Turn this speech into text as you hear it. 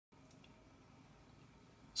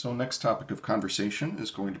So next topic of conversation is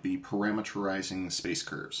going to be parameterizing space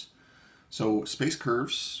curves. So space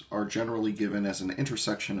curves are generally given as an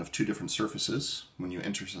intersection of two different surfaces. When you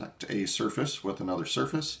intersect a surface with another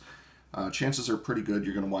surface, chances are pretty good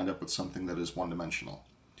you're going to wind up with something that is one-dimensional.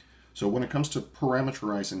 So when it comes to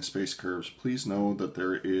parameterizing space curves, please know that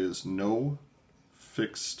there is no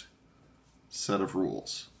fixed set of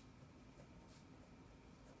rules.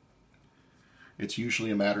 It's usually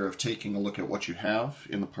a matter of taking a look at what you have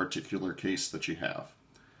in the particular case that you have.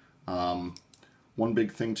 One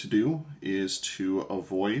big thing to do is to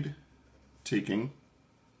avoid taking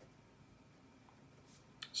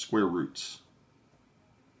square roots.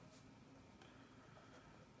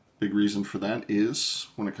 Big reason for that is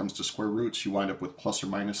when it comes to square roots, you wind up with plus or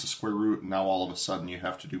minus a square root, and now all of a sudden you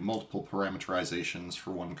have to do multiple parameterizations for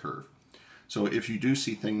one curve. So if you do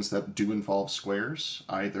see things that do involve squares,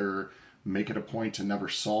 either make it a point to never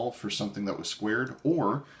solve for something that was squared,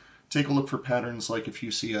 or take a look for patterns like if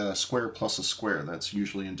you see a square plus a square, that's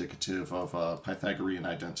usually indicative of a Pythagorean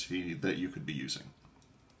identity that you could be using.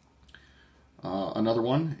 Another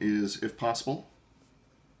one is, if possible,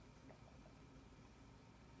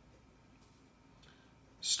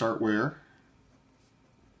 start where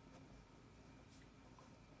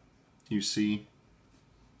you see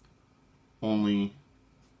only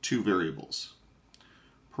two variables.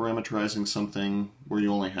 Parameterizing something where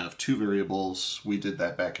you only have two variables, we did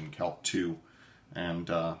that back in Calc 2, and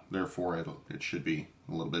therefore it should be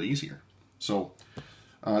a little bit easier. So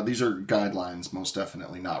these are guidelines, most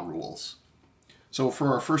definitely not rules. So for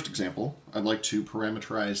our first example, I'd like to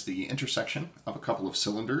parameterize the intersection of a couple of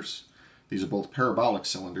cylinders. These are both parabolic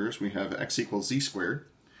cylinders. We have x equals z squared,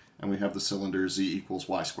 and we have the cylinder z equals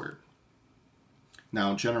y squared.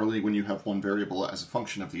 Now, generally, when you have one variable as a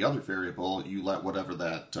function of the other variable, you let whatever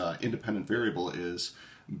that independent variable is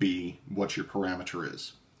be what your parameter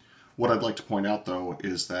is. What I'd like to point out, though,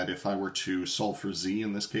 is that if I were to solve for z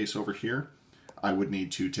in this case over here, I would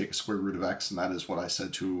need to take a square root of x, and that is what I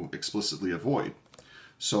said to explicitly avoid.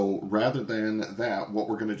 So rather than that, what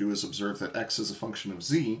we're going to do is observe that x is a function of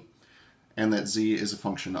z, and that z is a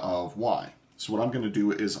function of y. So what I'm going to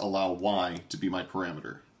do is allow y to be my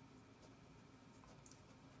parameter.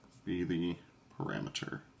 Be the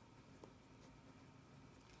parameter.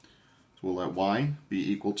 So we'll let y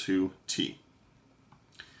be equal to t.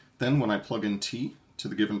 Then when I plug in t to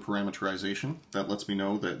the given parameterization, that lets me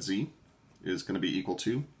know that z is going to be equal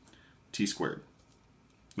to t squared.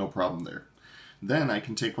 No problem there. Then I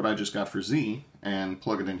can take what I just got for z and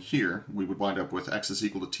plug it in here. We would wind up with x is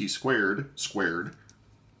equal to t squared,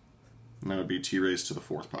 and that would be t raised to the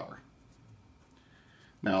fourth power.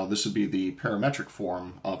 Now this would be the parametric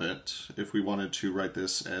form of it. If we wanted to write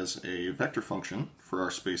this as a vector function for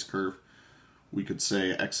our space curve, we could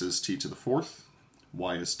say x is t to the fourth,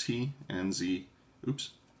 y is t, and z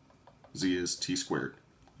is t squared.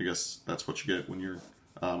 I guess that's what you get when you're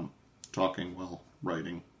talking while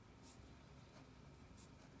writing.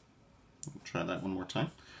 We'll try that one more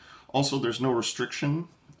time. Also, there's no restriction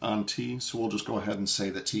on t, so we'll just go ahead and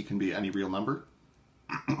say that t can be any real number.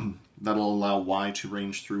 That'll allow y to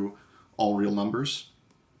range through all real numbers,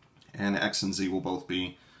 and x and z will both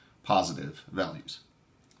be positive values.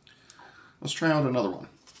 Let's try out another one.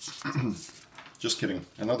 Just kidding,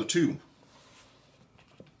 another two.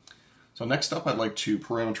 So next up, I'd like to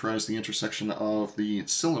parameterize the intersection of the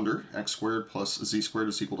cylinder, x squared plus z squared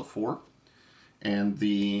is equal to 4, and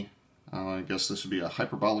the, I guess this would be a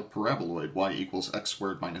hyperbolic paraboloid, y equals x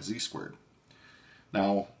squared minus z squared.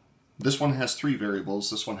 Now, this one has three variables,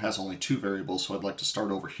 this one has only two variables, so I'd like to start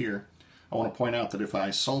over here. I want to point out that if I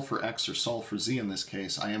solve for x or solve for z in this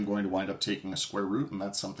case, I am going to wind up taking a square root, and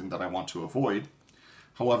that's something that I want to avoid.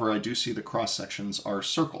 However, I do see the cross-sections are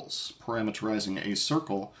circles. Parameterizing a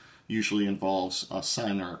circle usually involves a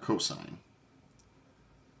sine or a cosine.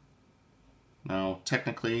 Now,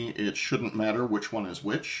 technically, it shouldn't matter which one is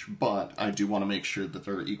which, but I do want to make sure that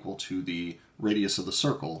they're equal to the radius of the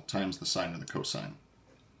circle times the sine and the cosine.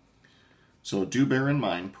 So do bear in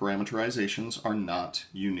mind, parameterizations are not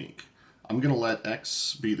unique. I'm going to let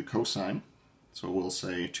x be the cosine, so we'll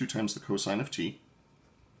say 2 times the cosine of t,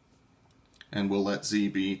 and we'll let z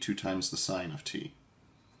be 2 times the sine of t.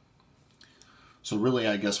 So really,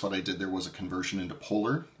 I guess what I did there was a conversion into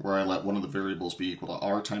polar, where I let one of the variables be equal to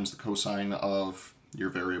r times the cosine of your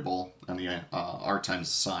variable, and the r times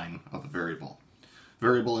the sine of the variable.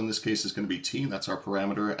 Variable in this case is going to be t, that's our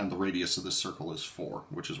parameter, and the radius of this circle is 4,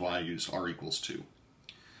 which is why I used r equals 2.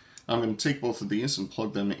 I'm going to take both of these and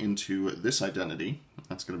plug them into this identity.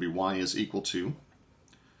 That's going to be y is equal to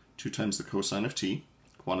 2 times the cosine of t,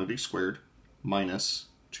 quantity squared, minus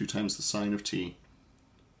 2 times the sine of t,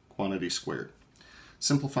 quantity squared.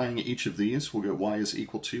 Simplifying each of these, we'll get y is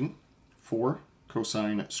equal to 4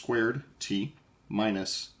 cosine squared t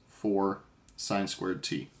minus 4 sine squared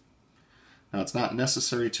t. Now it's not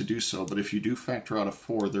necessary to do so, but if you do factor out a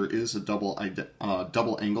 4, there is a double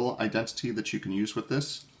angle identity that you can use with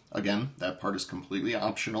this. Again, that part is completely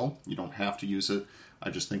optional. You don't have to use it. I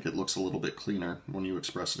just think it looks a little bit cleaner when you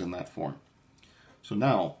express it in that form. So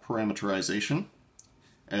now, parameterization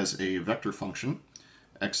as a vector function,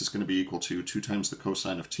 x is going to be equal to 2 times the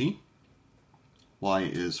cosine of t, y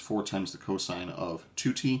is 4 times the cosine of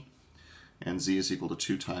 2t, and z is equal to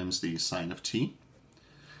 2 times the sine of t.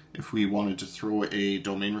 If we wanted to throw a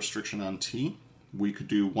domain restriction on t, we could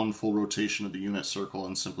do one full rotation of the unit circle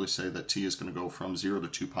and simply say that t is going to go from 0 to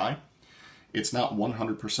 2 pi. It's not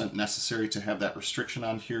 100% necessary to have that restriction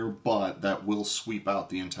on here, but that will sweep out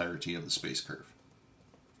the entirety of the space curve.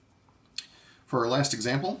 For our last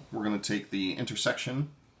example, we're going to take the intersection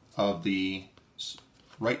of the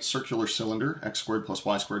right circular cylinder, x squared plus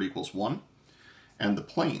y squared equals 1, and the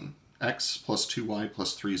plane, x plus 2y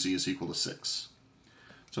plus 3z is equal to 6.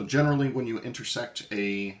 So generally when you intersect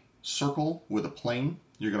a circle with a plane,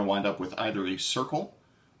 you're going to wind up with either a circle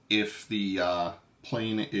if the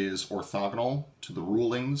plane is orthogonal to the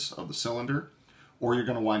rulings of the cylinder, or you're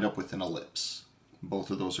going to wind up with an ellipse. Both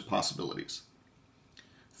of those are possibilities.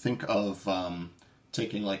 Think of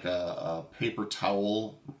taking like a paper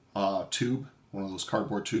towel tube, one of those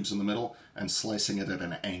cardboard tubes in the middle, and slicing it at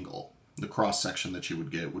an angle. The cross section that you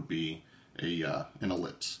would get would be an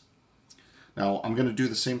ellipse. Now I'm going to do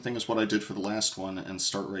the same thing as what I did for the last one and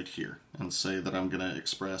start right here and say that I'm going to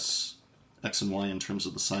express x and y in terms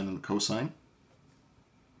of the sine and the cosine.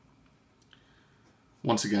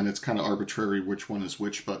 Once again, it's kind of arbitrary which one is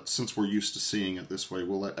which, but since we're used to seeing it this way,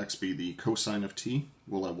 we'll let x be the cosine of t,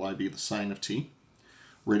 we'll let y be the sine of t.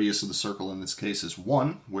 Radius of the circle in this case is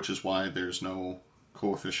 1, which is why there's no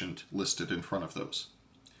coefficient listed in front of those.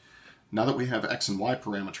 Now that we have x and y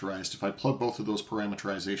parameterized, if I plug both of those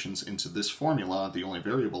parameterizations into this formula, the only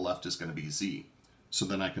variable left is going to be z. So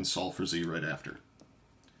then I can solve for z right after.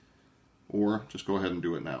 Or just go ahead and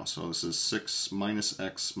do it now. So this is 6 minus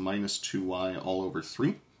x minus 2y all over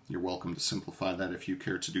 3. You're welcome to simplify that if you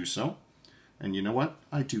care to do so. And you know what?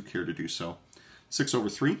 I do care to do so. 6 over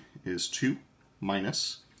 3 is 2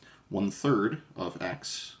 minus 1/3 of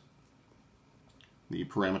x. The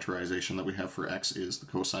parameterization that we have for x is the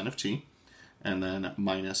cosine of t, and then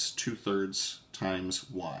minus 2/3 times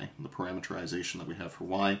y. The parameterization that we have for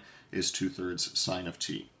y is 2/3 sine of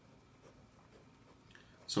t.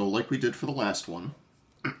 So like we did for the last one,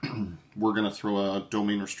 we're going to throw a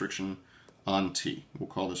domain restriction on t. We'll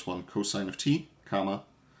call this one cosine of t, comma,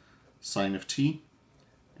 sine of t,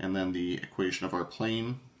 and then the equation of our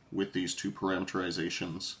plane with these two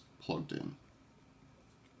parameterizations plugged in.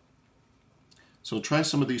 So try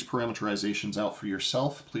some of these parameterizations out for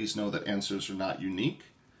yourself. Please know that answers are not unique.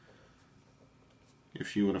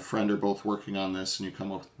 If you and a friend are both working on this and you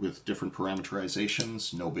come up with different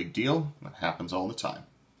parameterizations, no big deal. That happens all the time.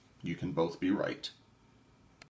 You can both be right.